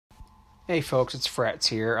Hey folks, it's Frets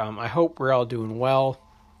here. I hope we're all doing well.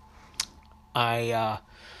 I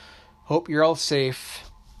hope you're all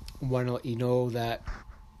safe. Want to let you know that,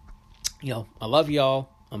 I love y'all.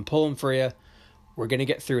 I'm pulling for you. We're going to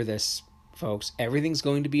get through this, folks. Everything's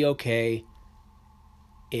going to be okay.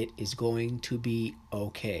 It is going to be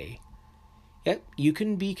okay. Yet, you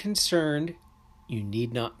can be concerned. You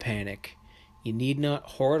need not panic. You need not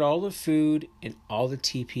hoard all the food and all the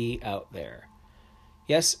TP out there.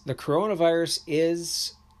 Yes, the coronavirus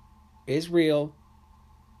is real.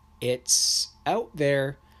 It's out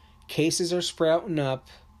there. Cases are sprouting up.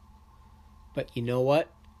 But you know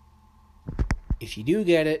what? If you do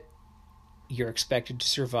get it, you're expected to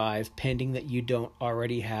survive, pending that you don't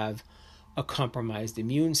already have a compromised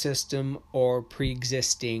immune system or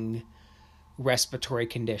pre-existing respiratory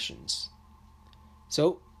conditions.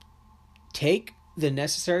 So take the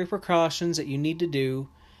necessary precautions that you need to do.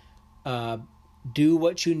 Do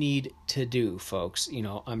what you need to do, folks.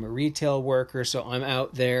 I'm a retail worker, so I'm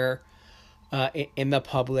out there in the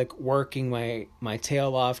public working my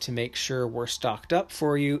tail off to make sure we're stocked up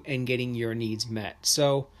for you and getting your needs met.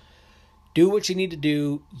 So do what you need to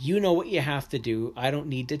do. You know what you have to do. I don't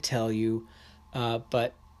need to tell you.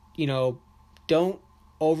 But, don't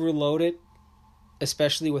overload it,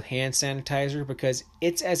 especially with hand sanitizer, because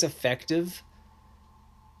it's as effective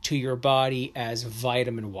to your body as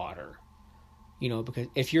vitamin water. Because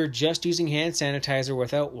if you're just using hand sanitizer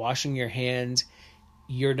without washing your hands,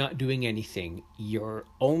 you're not doing anything. You're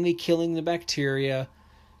only killing the bacteria,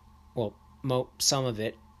 well, some of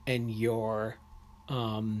it, and you're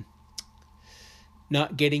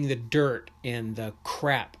not getting the dirt and the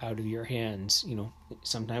crap out of your hands,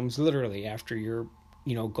 sometimes literally after you're,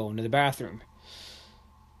 going to the bathroom.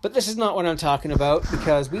 But this is not what I'm talking about,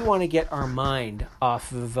 because we want to get our mind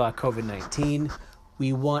off of COVID-19.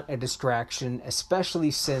 We want a distraction, especially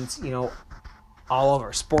since, all of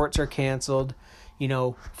our sports are canceled.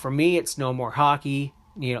 For me, it's no more hockey,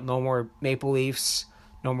 no more Maple Leafs,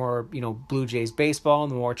 no more, Blue Jays baseball,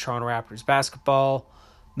 no more Toronto Raptors basketball,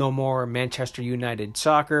 no more Manchester United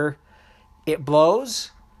soccer. It blows,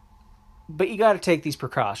 but you got to take these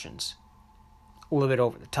precautions. A little bit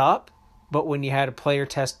over the top, but when you had a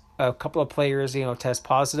couple of players, test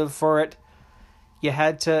positive for it, you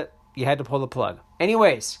had to pull the plug.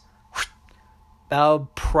 Anyways,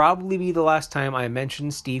 that'll probably be the last time I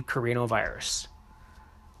mention Steve Corino virus.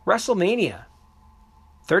 WrestleMania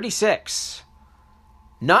 36,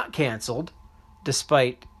 not canceled,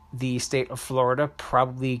 despite the state of Florida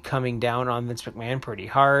probably coming down on Vince McMahon pretty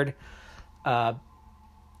hard.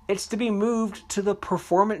 It's to be moved to the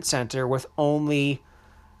Performance Center with only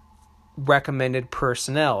recommended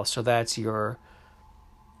personnel. So that's your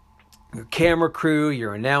camera crew,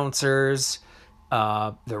 your announcers,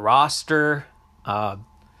 the roster, the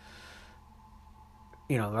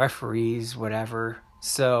referees, whatever.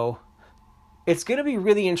 So it's going to be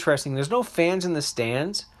really interesting. There's no fans in the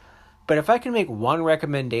stands, but if I can make one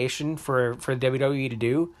recommendation for WWE to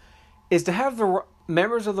do, is to have the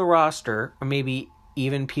members of the roster, or maybe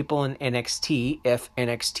even people in NXT, if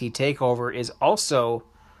NXT TakeOver is also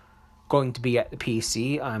going to be at the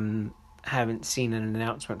PC. Haven't seen an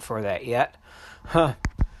announcement for that yet.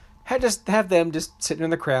 Just have them just sitting in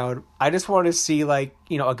the crowd. I just want to see a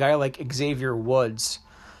guy like Xavier Woods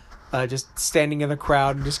just standing in the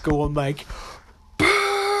crowd and just going like,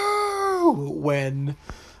 boo, when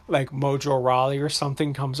Mojo Rawley or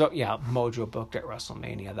something comes up. Yeah, Mojo booked at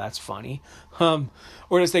WrestleMania. That's funny. Or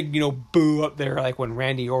just boo up there when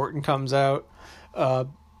Randy Orton comes out.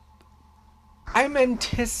 I'm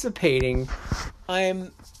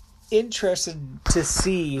interested to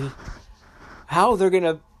see how they're going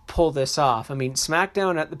to pull this off. I mean,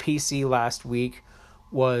 SmackDown at the PC last week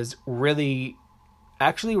was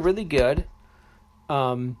actually really good.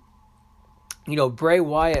 Bray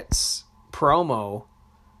Wyatt's promo,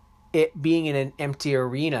 it being in an empty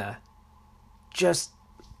arena, just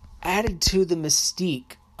added to the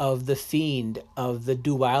mystique of the Fiend, of the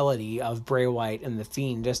duality of Bray Wyatt and the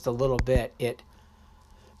Fiend just a little bit. It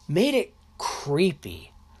made it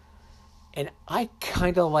creepy, and I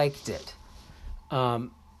kind of liked it.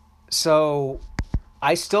 So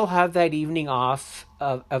I still have that evening off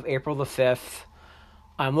of April the 5th.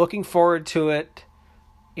 I'm looking forward to it.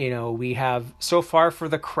 We have, so far for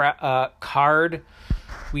the card,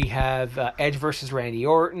 we have Edge versus Randy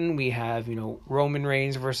Orton. We have, Roman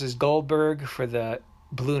Reigns versus Goldberg for the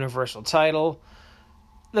Blue Universal title.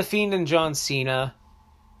 The Fiend and John Cena.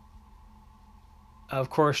 Of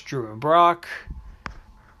course, Drew and Brock.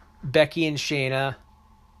 Becky and Shayna.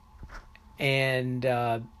 And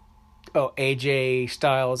AJ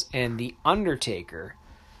Styles and The Undertaker.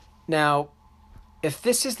 Now, if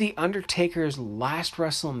this is the Undertaker's last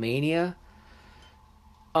WrestleMania,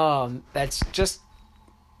 that's just,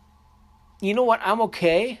 you know what? I'm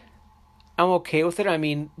okay. I'm okay with it. I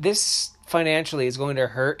mean, this financially is going to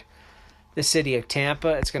hurt the city of Tampa.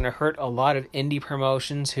 It's going to hurt a lot of indie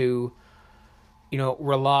promotions who,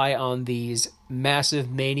 rely on these massive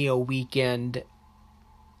Mania weekend,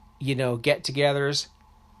 get-togethers.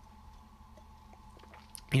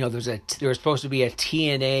 There was supposed to be a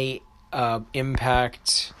TNA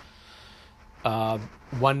Impact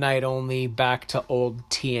one night only back to old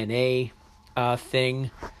TNA thing.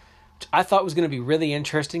 Which I thought was going to be really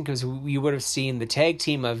interesting because we would have seen the tag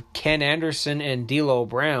team of Ken Anderson and D'Lo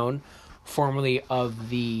Brown, formerly of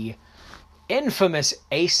the infamous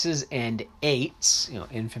Aces and Eights,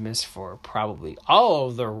 infamous for probably all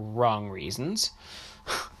of the wrong reasons.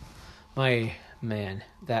 My man,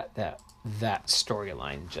 that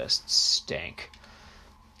storyline just stank.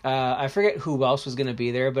 I forget who else was going to be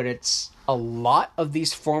there, but it's a lot of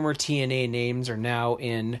these former TNA names are now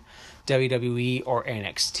in WWE or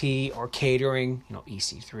NXT or catering,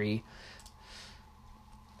 EC3.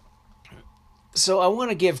 So I want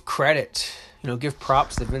to give credit, give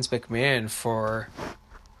props to Vince McMahon for,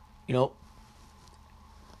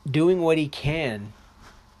 doing what he can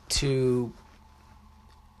to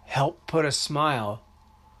help put a smile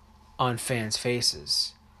on fans'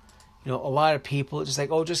 faces. A lot of people just like,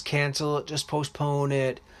 oh, just cancel it, just postpone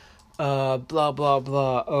it, blah, blah,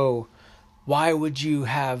 blah. Oh, why would you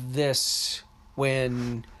have this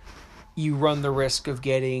when you run the risk of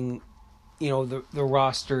getting, the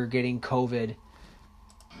roster getting COVID?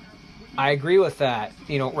 I agree with that.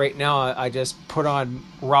 Right now I just put on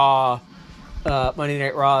Raw, Monday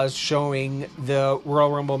Night Raw is showing the Royal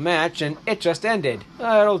Rumble match, and it just ended.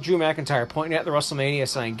 Old Drew McIntyre pointing at the WrestleMania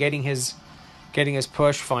sign, getting his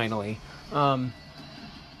push finally. And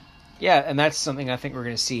that's something I think we're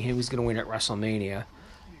going to see. Who's going to win at WrestleMania.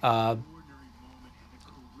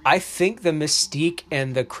 I think the mystique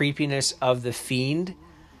and the creepiness of The Fiend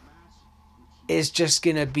is just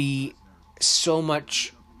going to be so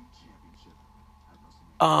much...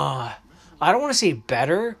 I don't want to say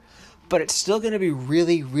better, but it's still going to be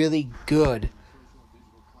really, really good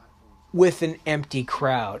with an empty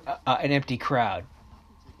crowd.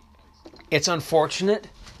 It's unfortunate,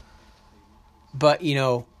 but,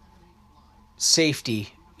 safety,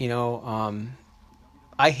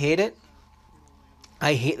 I hate it.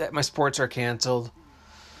 I hate that my sports are canceled.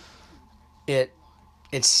 It's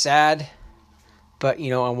sad, but,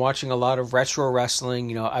 I'm watching a lot of retro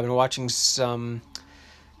wrestling. I've been watching some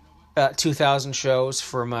 2000 shows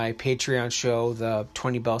for my Patreon show, the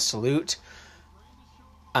 20 Bell Salute.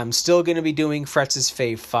 I'm still going to be doing Fretz's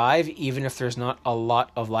Fave 5, even if there's not a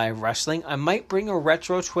lot of live wrestling. I might bring a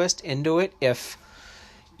retro twist into it if,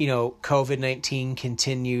 COVID-19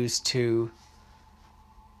 continues to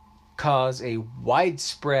cause a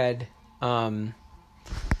widespread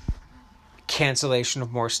cancellation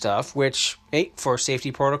of more stuff, which, hey, for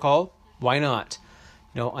safety protocol, why not?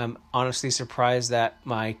 I'm honestly surprised that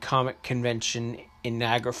my comic convention in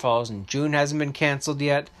Niagara Falls in June hasn't been canceled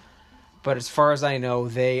yet. But as far as I know,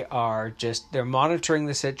 they're monitoring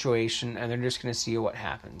the situation, and they're just going to see what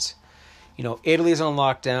happens. Italy's on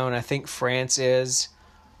lockdown. I think France is.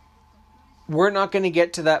 We're not going to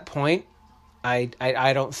get to that point.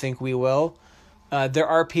 I don't think we will. There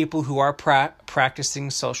are people who are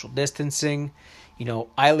practicing social distancing.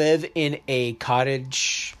 I live in a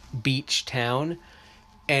cottage beach town,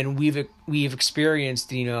 and we've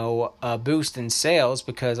experienced, a boost in sales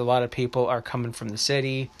because a lot of people are coming from the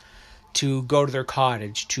city to go to their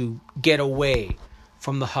cottage, to get away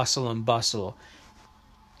from the hustle and bustle.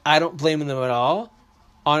 I don't blame them at all.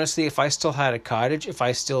 Honestly, if I still had a cottage, if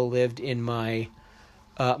I still lived in my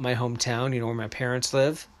hometown, where my parents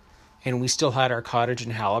live, and we still had our cottage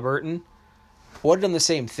in Halliburton, I would have done the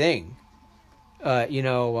same thing.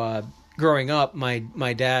 Growing up,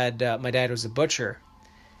 my dad was a butcher.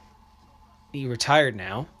 He retired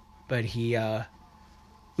now, but we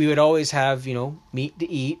would always have, meat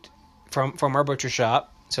to eat from our butcher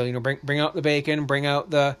shop. So, bring out the bacon, bring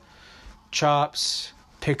out the chops,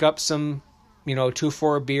 pick up some, 2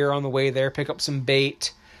 for a beer on the way there, pick up some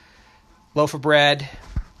bait, loaf of bread,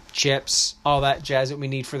 chips, all that jazz that we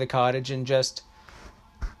need for the cottage, and just,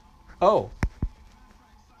 we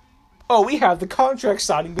have the contract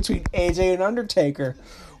signing between AJ and Undertaker.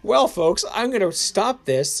 Well, folks, I'm going to stop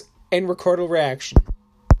this and record a reaction.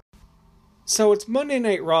 So it's Monday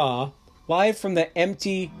Night Raw, live from the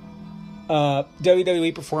empty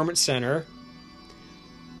WWE Performance Center.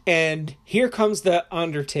 And here comes the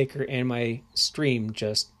Undertaker, and my stream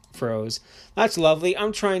just Froze. That's lovely.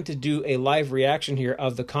 I'm trying to do a live reaction here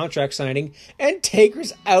of the contract signing, and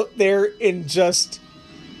Taker's out there in just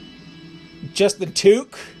the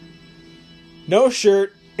toque, no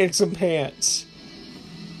shirt, and some pants.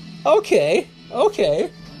 Okay.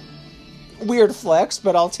 Weird flex,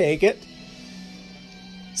 but I'll take it.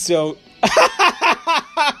 So,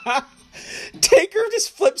 Taker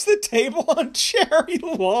just flips the table on Jerry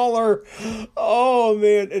Lawler. Oh,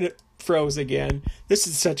 man. And it froze again. This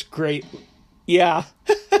is such great. Yeah.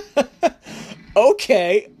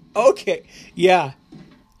 Okay. Yeah.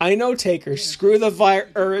 I know, Taker. Screw the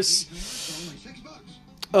virus.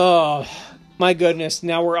 Oh, my goodness.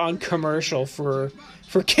 Now we're on commercial for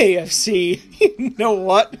KFC. You know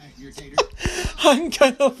what? I'm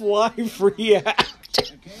gonna live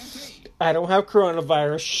react. I don't have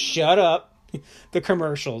coronavirus. Shut up. The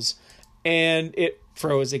commercials. And it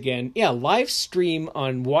froze again. Yeah, live stream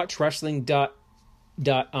on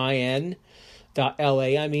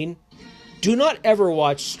watchwrestling.in.la. I mean, do not ever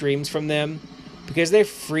watch streams from them because they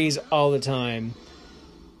freeze all the time.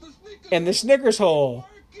 And the Snickers hole.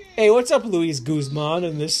 Hey, what's up, Luis Guzman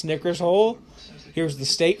in this Snickers hole? Here's the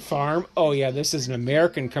State Farm. Oh, yeah, this is an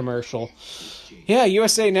American commercial. Yeah,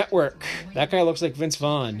 USA Network. That guy looks like Vince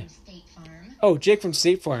Vaughn. Oh, Jake from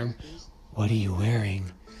State Farm. What are you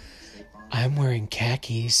wearing? I'm wearing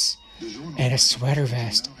khakis and a sweater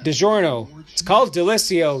vest. DiGiorno. It's called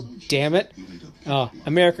Delicio, damn it.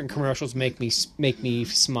 American commercials make me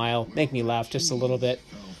smile, make me laugh just a little bit.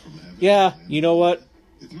 Yeah, you know what?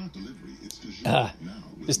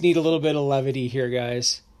 Just need a little bit of levity here,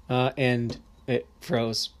 guys. And it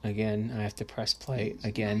froze again. I have to press play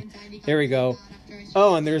again. There we go.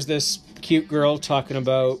 Oh, and there's this cute girl talking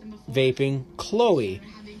about vaping. Chloe.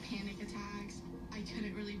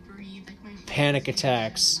 Panic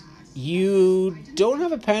attacks. You don't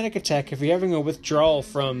have a panic attack if you're having a withdrawal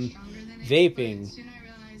from vaping.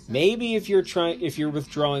 Maybe if you're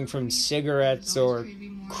withdrawing from cigarettes or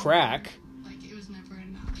crack.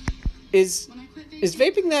 Is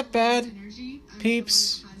vaping that bad,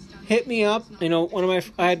 peeps? Hit me up. You know,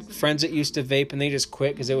 I had friends that used to vape and they just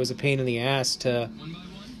quit because it was a pain in the ass to,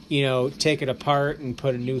 take it apart and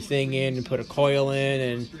put a new thing in and put a coil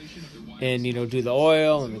in and do the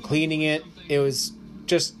oil and the cleaning it. It was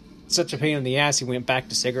just such a pain in the ass. He went back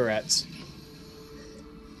to cigarettes.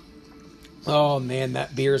 Oh man,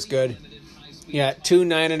 that beer's good. Yeah, 2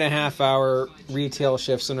 9.5-hour retail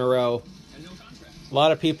shifts in a row. A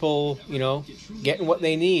lot of people, getting what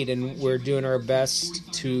they need, and we're doing our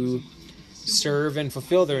best to serve and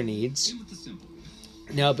fulfill their needs.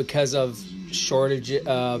 Now, because of shortage,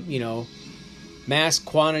 mass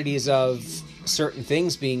quantities of certain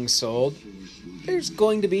things being sold, there's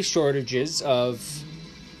going to be shortages of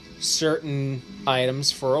certain items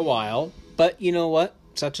for a while. But you know what?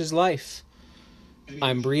 Such is life.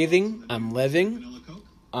 I'm breathing. I'm living.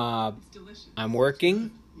 I'm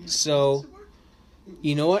working. So,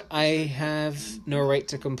 you know what? I have no right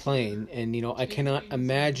to complain. And, I cannot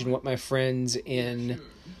imagine what my friends in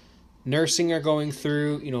nursing are going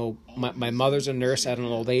through. My mother's a nurse at an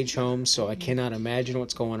old age home, so I cannot imagine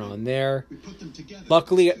what's going on there.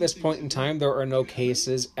 Luckily, at this point in time, there are no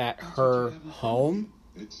cases at her home.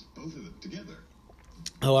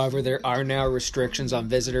 However, there are now restrictions on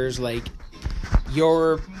visitors. Like,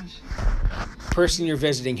 your person you're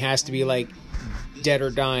visiting has to be, dead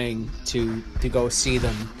or dying to go see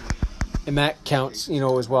them. And that counts,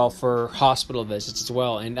 as well for hospital visits as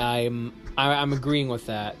well. And I'm agreeing with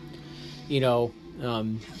that.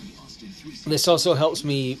 This also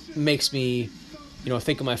makes me,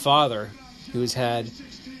 think of my father, who's had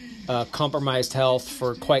compromised health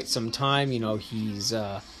for quite some time. He's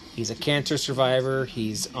a cancer survivor.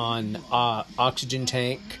 He's on oxygen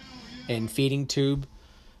tank and feeding tube.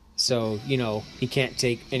 So, he can't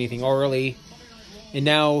take anything orally. And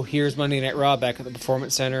now here's Monday Night Raw back at the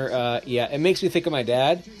Performance Center. It makes me think of my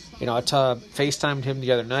dad. I FaceTimed him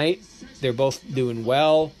the other night. They're both doing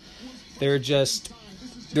well. They're just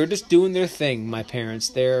doing their thing, my parents.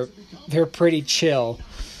 They're pretty chill.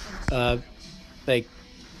 Given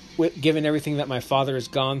everything that my father has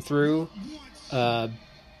gone through, my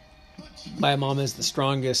mom is the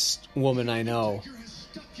strongest woman I know.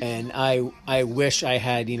 And I wish I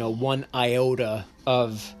had, 1 iota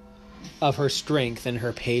of her strength and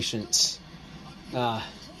her patience.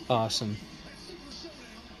 Awesome.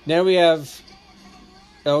 Now we have,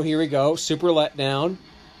 here we go, super letdown,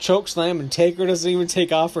 choke slam, and Taker doesn't even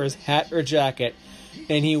take off for his hat or jacket,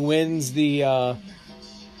 and he wins the,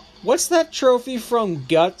 what's that trophy from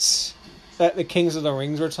Guts that the Kings of the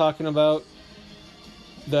Rings were talking about?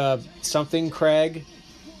 The something Craig?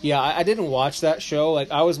 Yeah, I didn't watch that show. Like,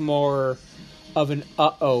 I was more of an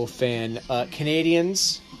Uh-Oh fan.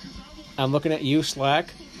 Canadians, I'm looking at you,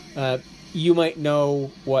 Slack. You might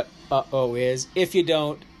know what Uh-Oh is. If you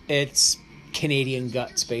don't, it's Canadian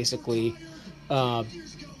guts, basically.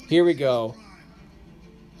 Here we go.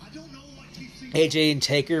 AJ and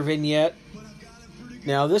Taker vignette.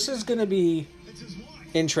 Now, this is going to be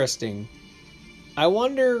interesting. I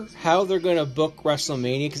wonder how they're going to book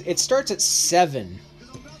WrestleMania, because it starts at 7.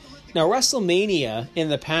 Now, WrestleMania in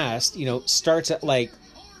the past, starts at like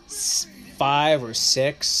 5 or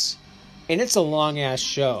 6, and it's a long-ass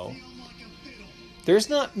show. There's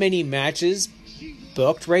not many matches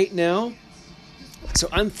booked right now, so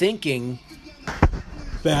I'm thinking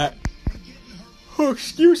that... Oh,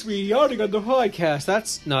 excuse me, yawning on the podcast.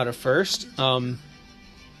 That's not a first.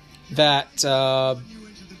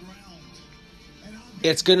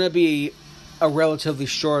 It's going to be a relatively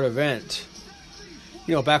short event.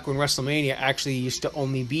 Back when WrestleMania actually used to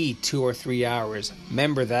only be 2 or 3 hours.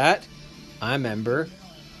 Remember that? I remember.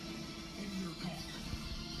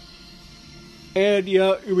 And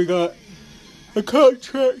yeah, we got a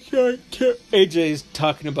contract. AJ's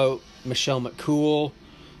talking about Michelle McCool,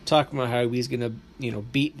 talking about how he's gonna,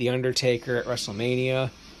 beat The Undertaker at WrestleMania.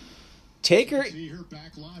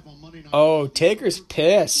 Taker's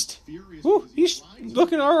pissed. Woo, he's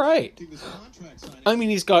looking all right. I mean,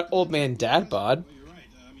 he's got old man dad bod.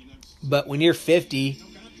 But when you're 50,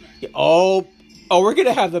 we're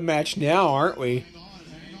gonna have the match now, aren't we?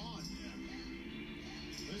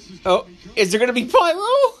 Oh, is there gonna be pyro?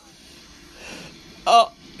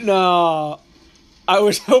 Oh no, I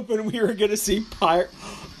was hoping we were gonna see pyro.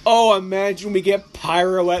 Oh, imagine we get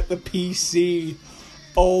pyro at the PC.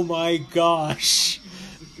 Oh my gosh.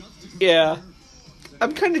 Yeah,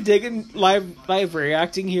 I'm kind of digging live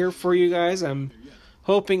reacting here for you guys. I'm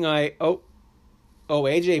hoping AJ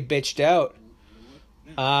bitched out.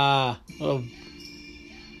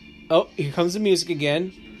 Here comes the music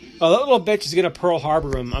again. Oh, that little bitch is going to Pearl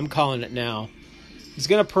Harbor him. I'm calling it now. He's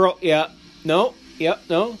going to no.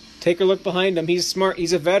 Take a look behind him. He's smart.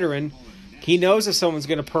 He's a veteran. He knows if someone's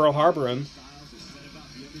going to Pearl Harbor him.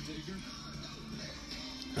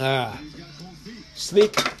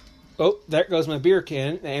 Sleek. Oh, there goes my beer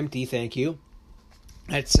can. Empty, thank you.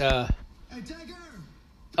 That's,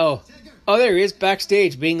 Oh, there he is,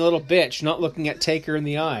 backstage, being a little bitch, not looking at Taker in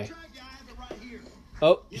the eye.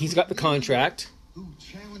 Oh, he's got the contract. Who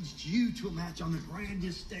challenged you to a match on the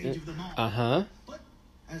grandest stage of them all. Uh-huh. But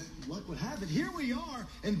as luck would have it, here we are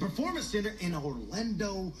in Performance Center in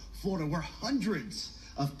Orlando, Florida, where hundreds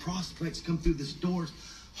of prospects come through the doors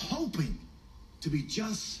hoping to be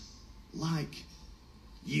just like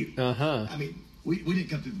you. Uh-huh. I mean, we didn't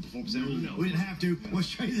come through the Performance Center. No. We didn't have to. Went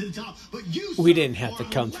straight to the top. But we didn't have to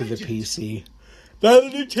come through the PC. That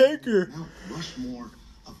was the Taker. Mount Rushmore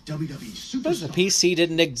of WWE superstars. Because the PC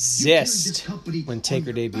didn't exist when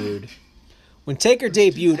Taker debuted. When Taker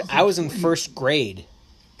debuted, I was in first grade.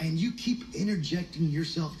 And you keep interjecting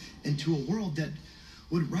yourself into a world that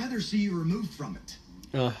would rather see you removed from it.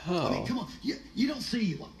 Uh-huh. I mean, come on. You don't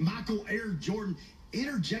see Michael Air Jordan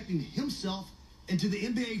interjecting himself into the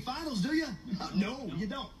NBA Finals, do you? No, you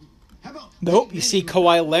don't. How about... Nope, you see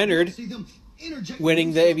Kawhi Leonard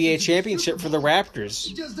winning the NBA championship for the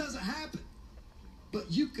Raptors. It just doesn't happen.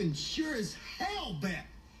 But you can sure as hell bet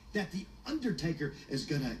that The Undertaker is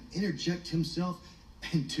going to interject himself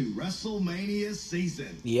into WrestleMania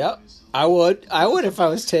season. Yep, I would. I would if I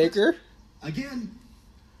was Taker. Again,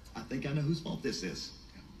 I think I know whose fault this is.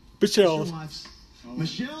 Michelle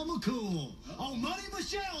McCool. Oh, Money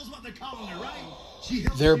Michelle's what they're calling her, right?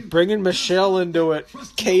 They're bringing Michelle into it.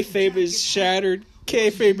 Kayfabe is shattered.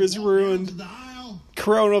 Kayfabe is ruined.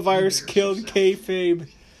 Coronavirus killed Kayfabe.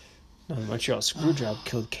 No, the Montreal Screwjob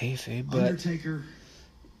killed Kayfabe, but... Undertaker.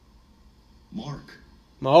 Mark.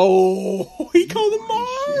 Oh, he called him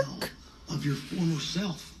Mark. Of your former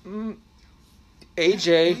self. AJ.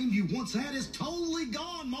 That flame you once had is totally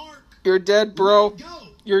gone, Mark. You're dead, bro.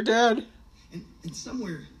 You're dead. And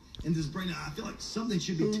somewhere in this brain, I feel like something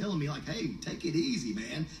should be telling me, like, hey, take it easy,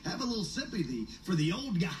 man. Have a little sympathy for the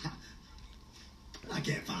old guy. I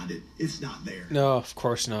can't find it. It's not there. No, of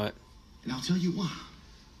course not. And I'll tell you why.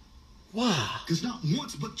 Why? Because not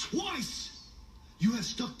once, but twice, you have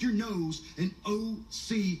stuck your nose in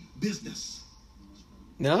OC business.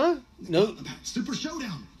 No. Super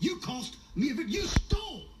Showdown. You cost me a victory. You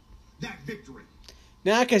stole that victory.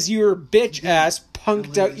 Nah, because your bitch ass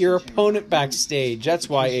punked out your opponent backstage. That's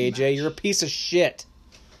why, AJ. You're a piece of shit.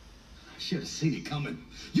 I should have seen it coming.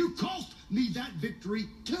 You cost me that victory,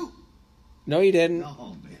 too. No, you didn't.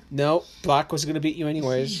 Oh, man. No, Brock was going to beat you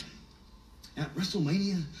anyways. At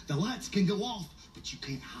WrestleMania, the lights can go off, but you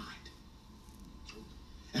can't hide.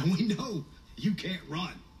 And we know you can't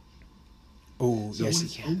run. Oh, So yes, when he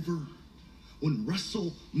it's can. over, when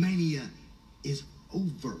WrestleMania is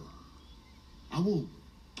over, I will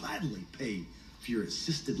gladly pay for your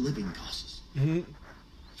assisted living costs. Mm-hmm.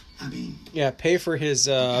 I mean, Yeah, pay for his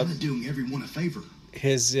I'm doing everyone a favor.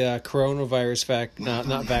 coronavirus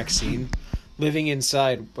not vaccine, living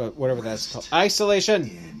inside, but whatever that's called, isolation.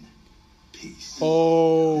 In peace.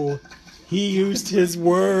 Oh, he used his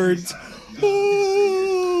words.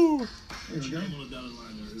 Oh. There we go.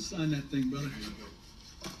 Sign that thing, brother.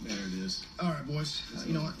 There it is. All right, boys.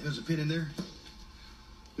 You know what? There's a pin in there.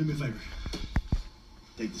 Do me a favor.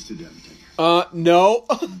 Take this to the Undertaker. No.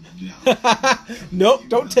 Yeah. Nope,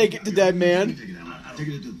 don't take it to Dead Man. Take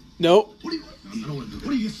it to. Nope. What are you? I don't want to do.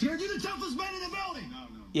 What are you scared? You're the toughest man in the building.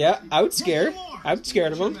 Yeah, I would scare. I'm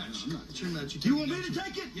scared of him. You want me to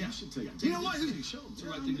take it? Yeah, I should take it. You know what? It's the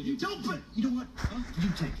right thing to do. Don't put. You know what? Huh? You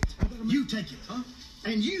take it. You take it. Huh?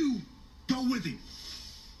 And you go with him.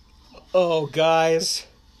 Oh, guys.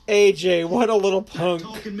 AJ, what a little punk.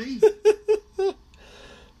 Talking me.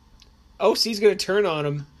 OC's gonna turn on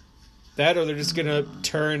him. That, or they're just gonna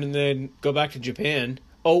turn and then go back to Japan.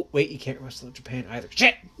 Oh, wait, you can't wrestle in Japan either.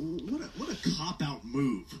 Shit! What a cop-out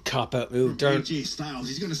move. Cop-out move. Darn. AJ Styles,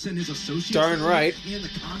 he's going to send his associates. Darn right. And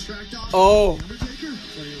the contract off. Oh. The Undertaker.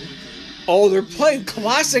 Oh, they're playing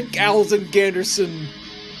classic Alison Ganderson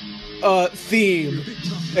theme.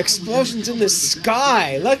 Explosions in the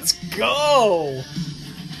sky. Let's go.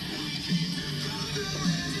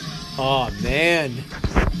 Oh, man.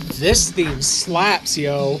 This theme slaps,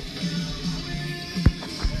 yo.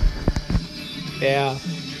 Yeah.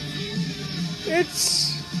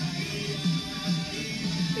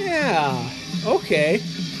 Yeah. Okay.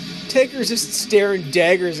 Taker's just staring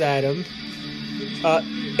daggers at him.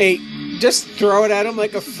 Hey, just throw it at him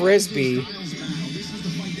like a frisbee. This is the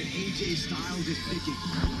fight that AJ Styles is picking.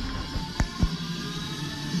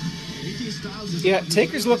 AJ Styles is Yeah,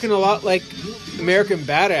 Taker's looking a lot like American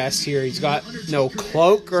Badass here. He's got no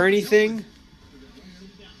cloak or anything.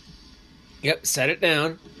 Yep, set it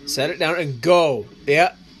down. Set it down and go.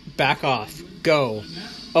 Yeah, back off. Go.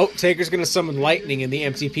 Oh, Taker's going to summon lightning in the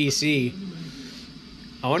empty PC.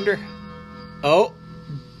 I wonder. Oh,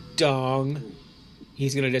 dong.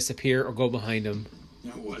 He's going to disappear or go behind him.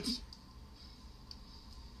 Now what?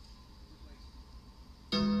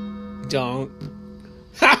 Dong.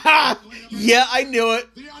 Haha! Yeah, I knew it.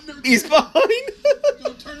 He's behind.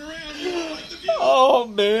 Don't turn around. You don't like the view. Oh,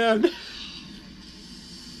 man.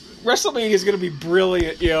 WrestleMania is going to be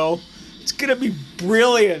brilliant, yo. It's going to be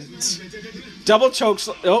brilliant. Double chokes.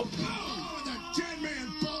 Oh,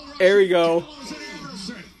 there we go.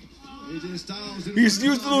 AJ Styles. He's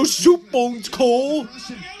using those soup bones, Cole.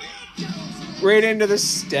 Right into the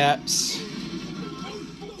steps.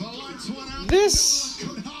 This.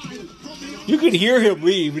 You can hear him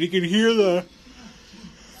leave, and you can hear the.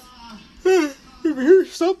 You can hear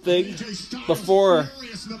something before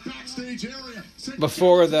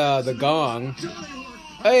the gong.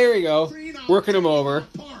 Oh, here we go. Working him over.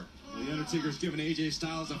 The Undertaker's giving AJ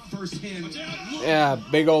Styles a first hand Yeah,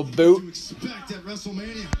 big old to boot. expect at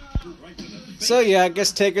WrestleMania. So yeah, I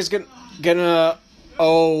guess Taker's gonna.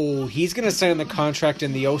 Oh, he's gonna sign the contract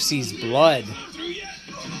in the OC's blood,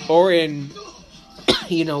 or in,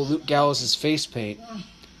 Luke Gallows' face paint.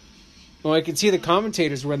 Well, I can see the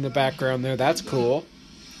commentators were in the background there. That's cool.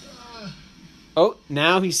 Oh,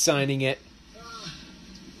 now he's signing it.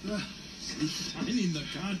 Signing the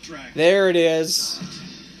contract. There it is.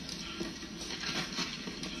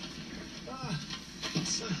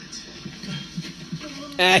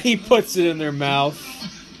 And he puts it in their mouth.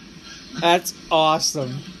 That's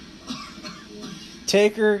awesome.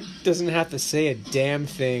 Taker doesn't have to say a damn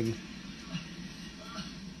thing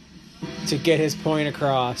to get his point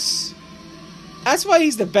across. That's why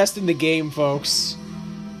he's the best in the game, folks.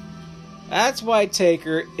 That's why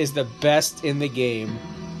Taker is the best in the game.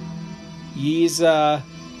 He's gonna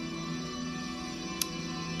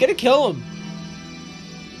kill him.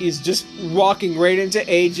 He's just walking right into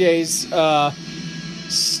AJ's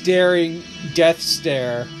staring death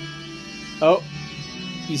stare. Oh,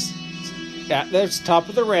 he's there's the top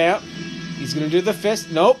of the ramp. He's gonna do the fist.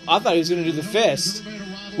 Nope, I thought he was gonna do the fist.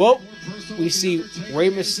 Well, we see Rey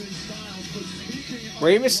Mysterio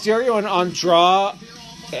and Andrade.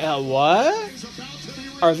 What?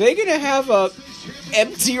 Are they gonna have a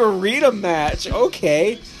empty arena match?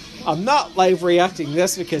 Okay. I'm not live reacting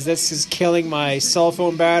this because this is killing my cell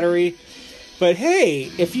phone battery. But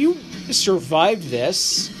hey, if you survived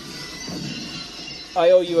this,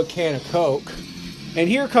 I owe you a can of Coke. And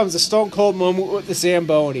here comes a Stone Cold moment with the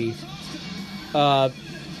Zamboni. I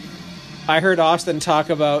heard Austin talk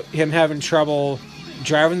about him having trouble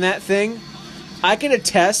driving that thing. I can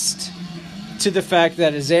attest to the fact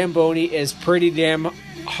that a Zamboni is pretty damn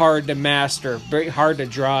hard to master, very hard to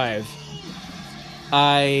drive.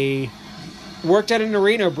 I worked at an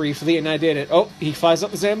arena briefly, and I did it. Oh, he flies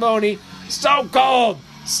up the Zamboni. Stone Cold!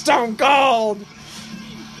 Stone Cold!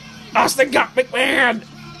 Austin got McMahon!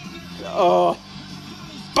 Oh,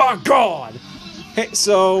 by God! Hey,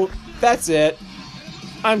 so, that's it.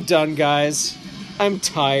 I'm done, guys. I'm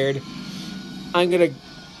tired. I'm gonna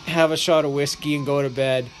have a shot of whiskey and go to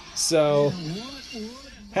bed. So,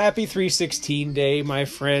 happy 316 day, my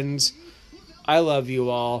friends. I love you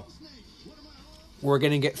all. We're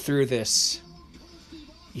gonna get through this.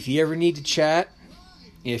 If you ever need to chat,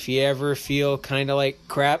 if you ever feel kind of like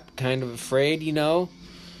crap, kind of afraid, you know,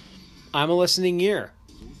 I'm a listening ear.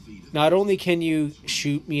 Not only can you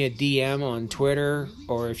shoot me a DM on Twitter,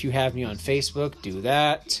 or if you have me on Facebook, do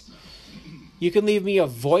that. You can leave me a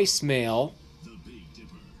voicemail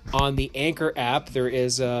on the Anchor app. There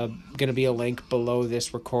is going to be a link below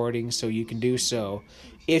this recording, so you can do so.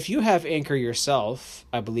 If you have Anchor yourself,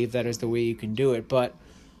 I believe that is the way you can do it, but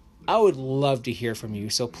I would love to hear from you,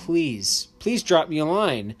 so please drop me a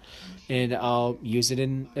line, and I'll use it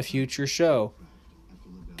in a future show.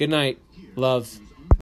 Good night. Love.